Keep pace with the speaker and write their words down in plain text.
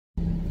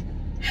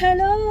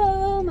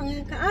Hello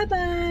mga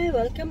kaabay!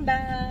 Welcome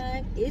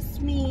back! It's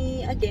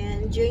me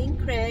again, Jane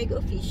Craig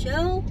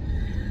Official.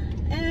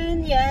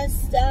 And yes,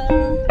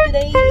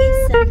 today is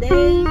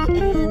Sunday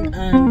and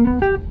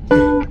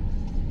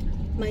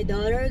my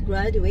daughter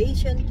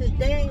graduation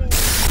today.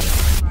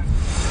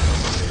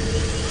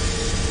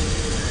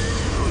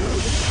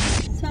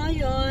 So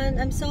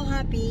yun, I'm so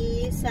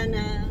happy.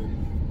 Sana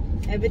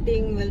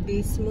everything will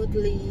be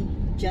smoothly,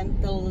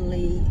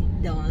 gently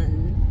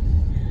done.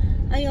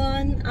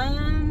 Ayun,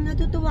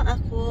 natutuwa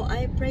ako.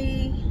 I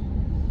pray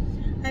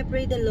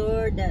the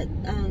Lord that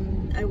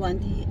I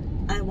want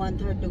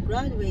her to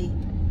graduate.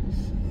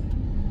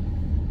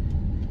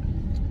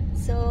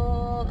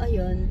 So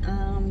ayun,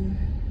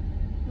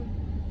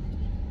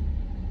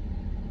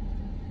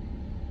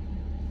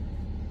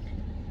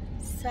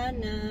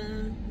 sana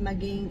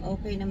maging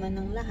okay naman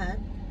ng lahat.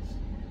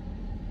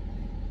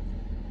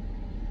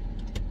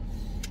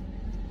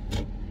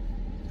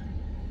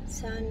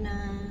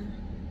 Sana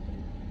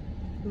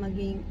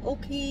maging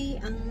okay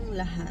ang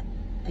lahat.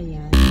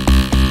 Ayan.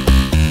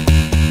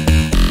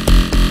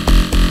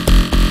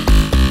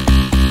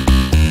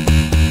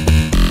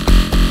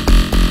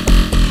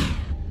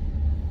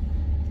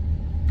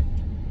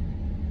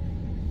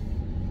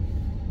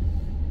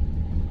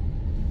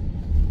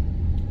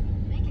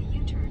 Make a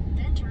U-turn,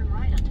 then turn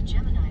right onto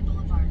Gemini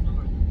Boulevard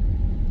North.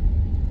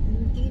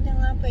 Hindi na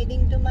nga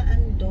pwedeng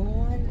dumaan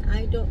doon.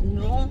 I don't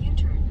know. Make a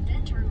U-turn,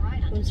 then turn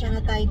right onto Kung saan na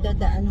Gemini tayo Boulevard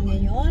dadaan North.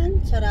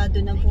 ngayon, sarado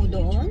na po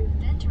doon.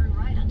 Then turn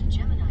right onto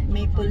Gemini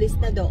May Boulevard police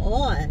na North.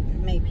 doon.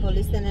 May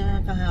police na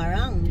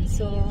nakaharang.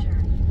 So,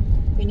 U-turn.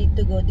 we need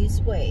to go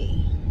this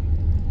way.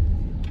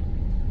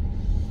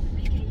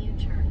 Make a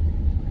U-turn.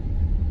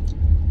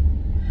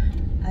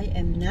 I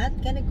am not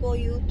gonna go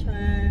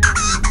U-turn.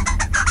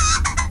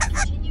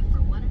 Continue for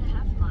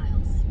 1.5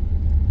 miles.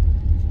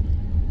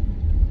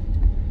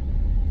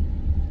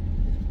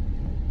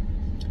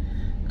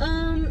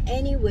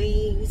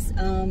 Anyways,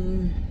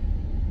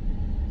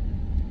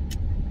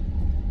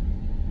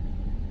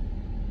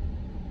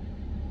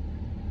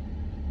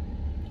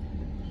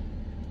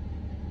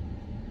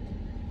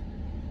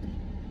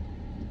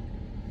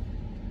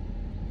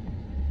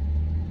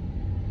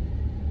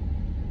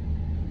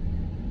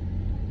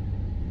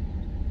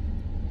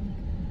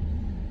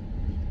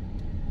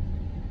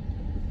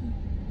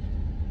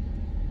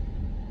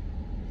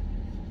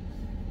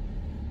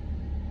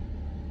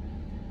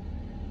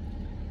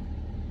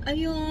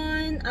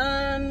 ayun,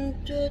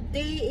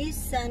 today is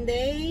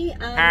Sunday,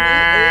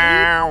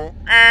 May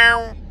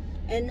 8th,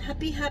 and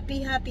happy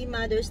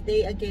Mother's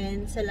Day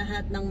again sa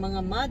lahat ng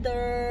mga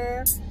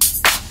mother.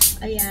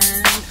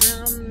 Ayan,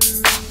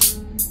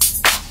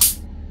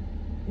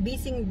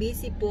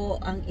 busy po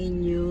ang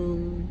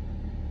inyong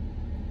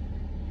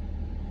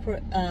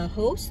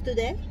host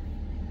today.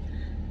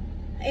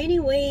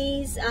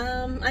 Anyways,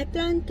 I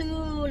plan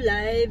to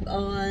live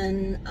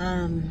on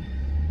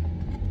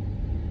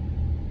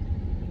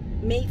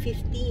May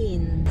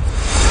 15.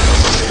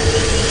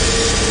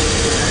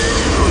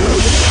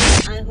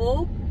 I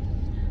hope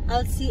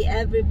I'll see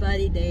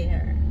everybody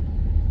there.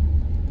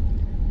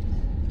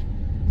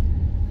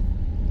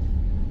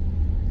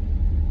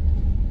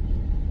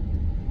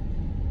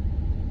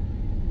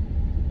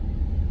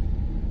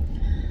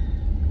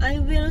 I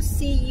will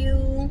see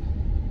you.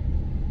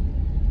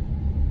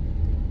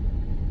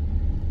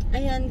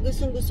 Ayan,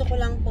 gustong-gusto ko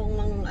lang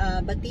pong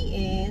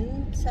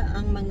batiin sa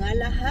ang mga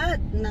lahat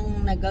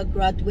ng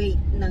nag-graduate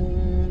ng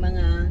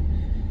mga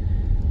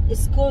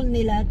school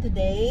nila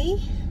today.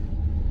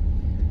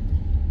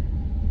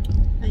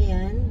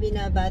 Ayan,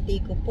 binabati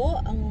ko po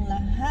ang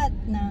lahat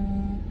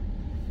ng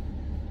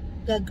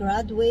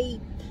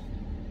gagraduate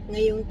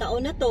ngayong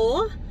taon na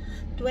to,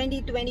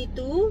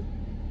 2022,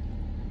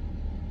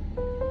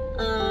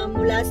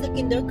 mula sa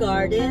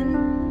kindergarten.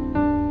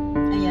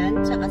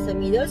 Ayan, tsaka sa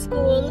middle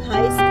school,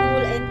 high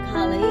school, and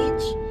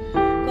college.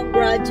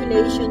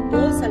 Congratulations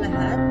po sa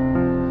lahat.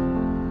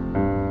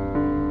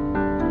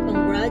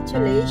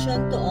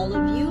 Congratulations to all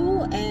of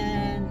you,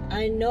 and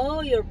I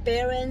know your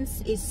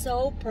parents is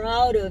so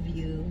proud of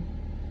you.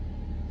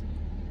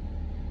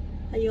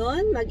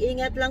 Ayun,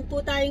 mag-ingat lang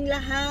po tayong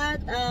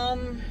lahat.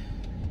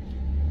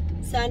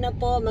 Sana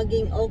po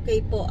maging okay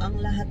po ang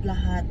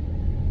lahat-lahat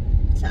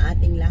sa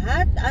ating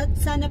lahat, at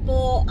sana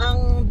po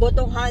ang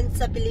botohan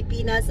sa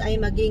Pilipinas ay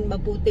maging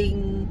mabuti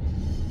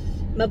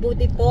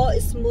po,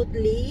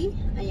 smoothly.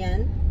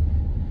 Ayan,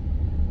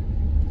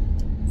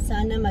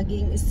 sana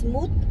maging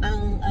smooth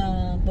ang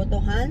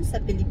botohan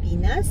sa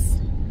Pilipinas.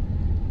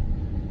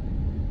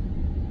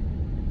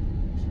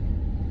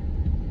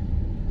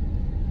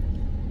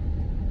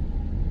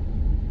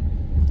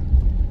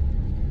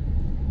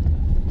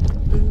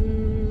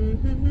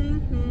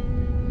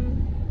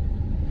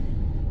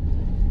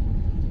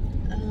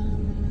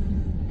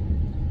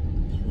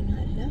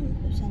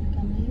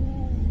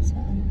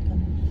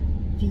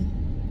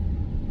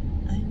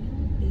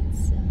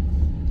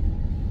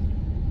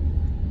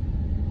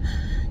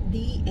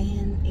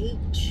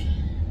 DNH,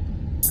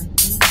 I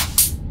think.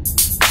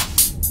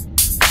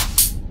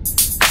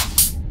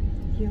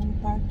 Yung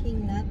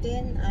parking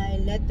natin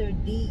ay letter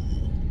D.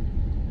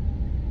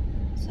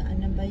 Saan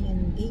na ba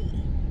yung D?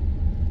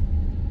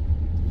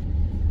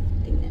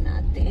 Tingnan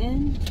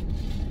natin.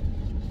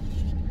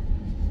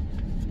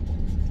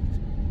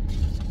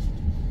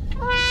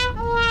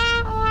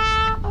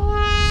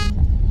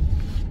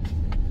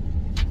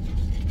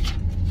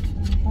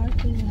 Ang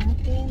parking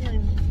natin ay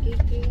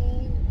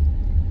magiging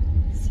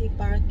si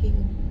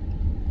parking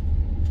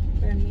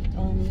permit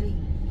only.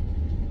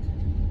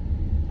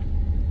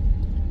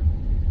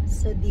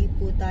 Sa D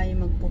po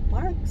tayo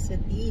magpo-park, sa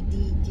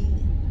DDD.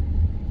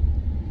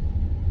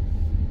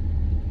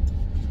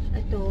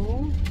 Ito,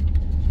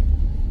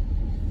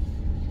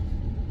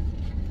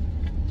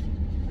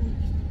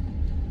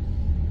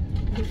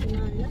 hindi ko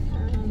na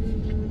alam.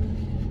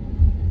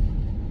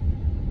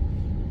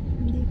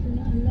 Hindi ko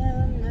na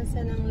alam.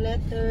 Nasaan ang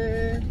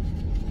letter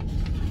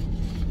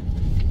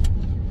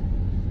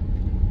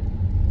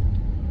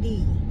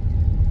D.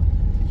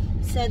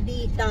 Sa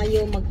D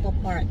tayo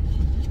magpo-park.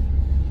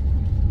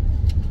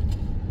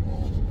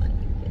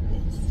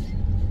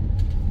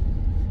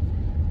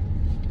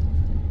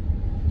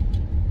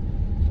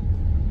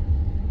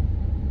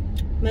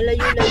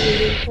 Malayo-layo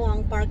rin po ang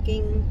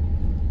parking.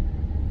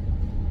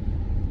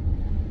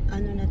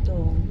 Ano na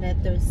to?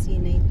 Letter C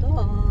na ito.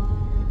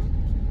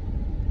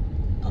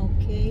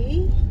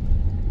 Okay.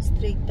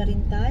 Straight pa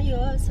rin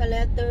tayo sa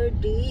letter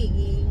D.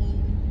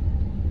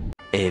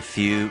 A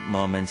few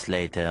moments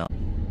later.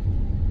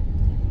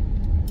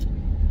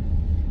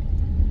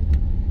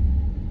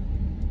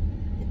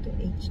 Ito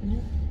H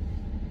na.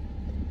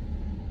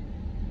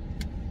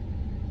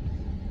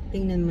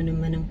 Tingnan mo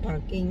naman ang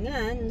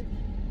parkingan.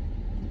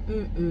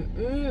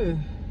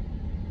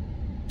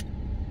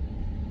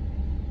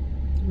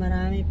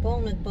 Marami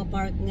pong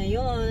nagpa-park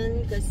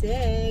ngayon kasi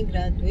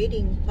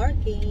graduating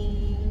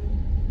parking.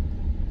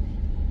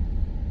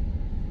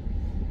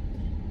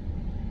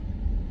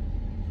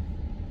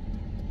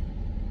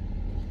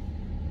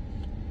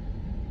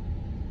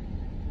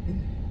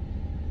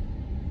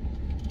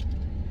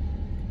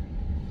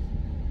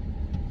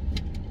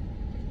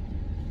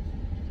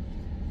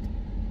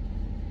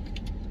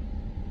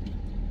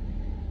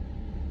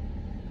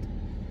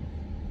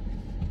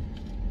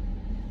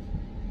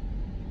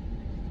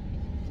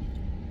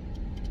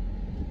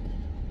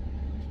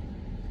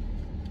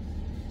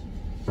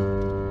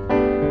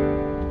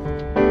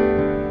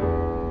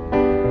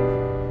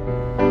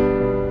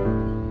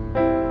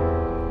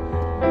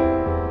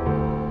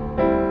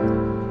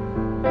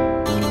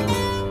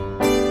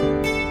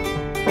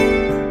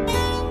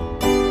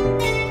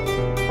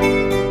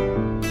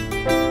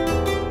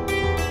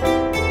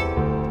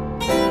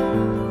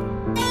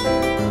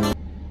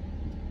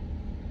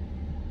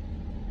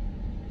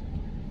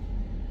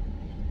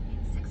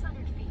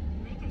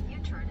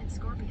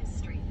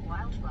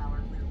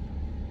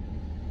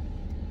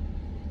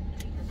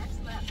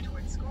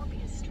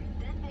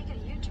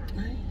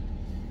 Ay,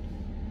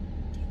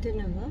 dito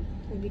na ba?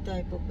 Hindi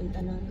tayo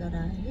pupunta ng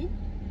garahe.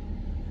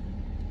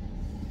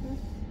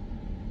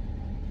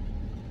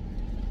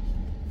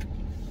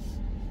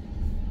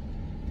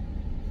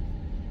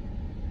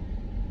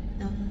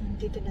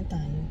 Dito na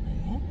tayo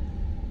kaya.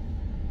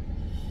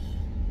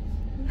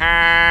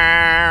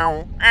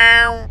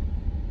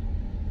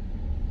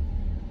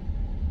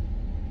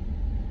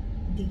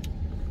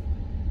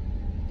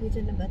 Dito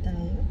na ba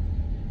tayo?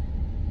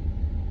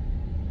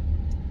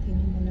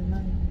 Tingnan mo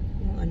naman.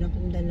 Yung anak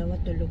kong dalawa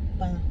tulog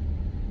pa.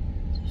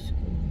 Diyos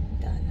ko,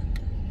 magdalang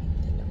tayo. Yung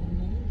dalawa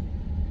na yun.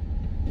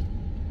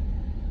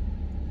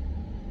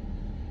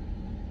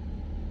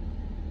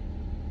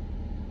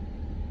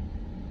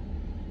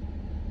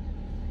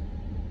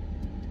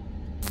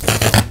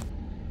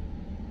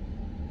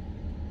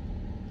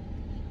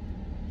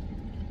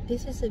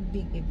 This is a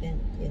big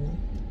event, you know.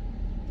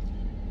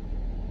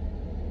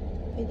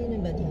 Pwede na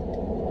ba dito?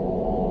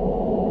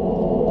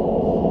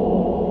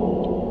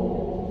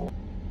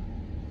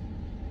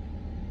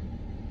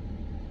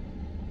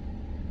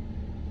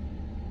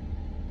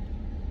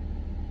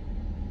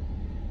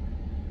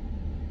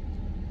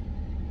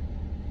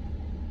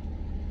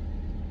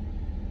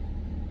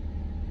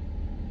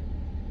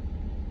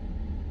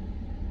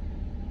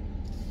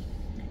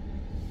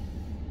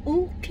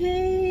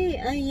 Okay,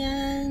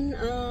 ayan.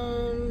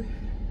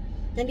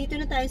 Nandito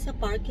na tayo sa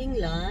parking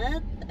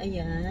lot.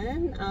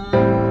 Ayan.